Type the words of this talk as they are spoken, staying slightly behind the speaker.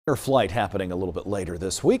Flight happening a little bit later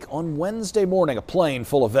this week. On Wednesday morning, a plane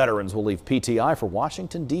full of veterans will leave PTI for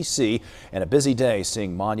Washington, D.C. and a busy day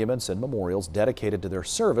seeing monuments and memorials dedicated to their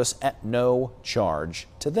service at no charge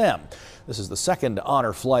to them. This is the second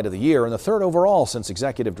honor flight of the year and the third overall since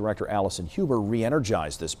Executive Director Allison Huber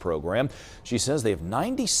re-energized this program. She says they have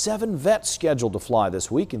 97 vets scheduled to fly this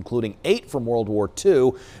week, including 8 from World War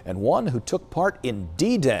II and 1 who took part in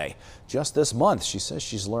D-Day. Just this month, she says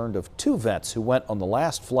she's learned of 2 vets who went on the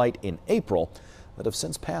last flight in April that have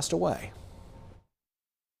since passed away.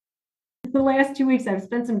 The last 2 weeks, I've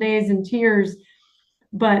spent some days in tears,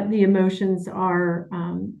 but the emotions are,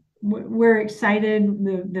 we're excited.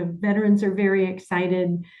 The veterans are very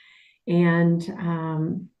excited, and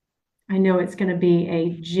I know it's going to be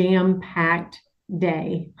a jam-packed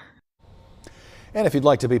day. And if you'd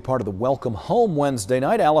like to be part of the Welcome Home Wednesday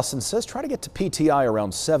night, Allison says try to get to PTI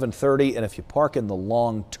around 7:30, and if you park in the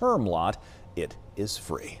long-term lot, it is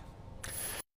free.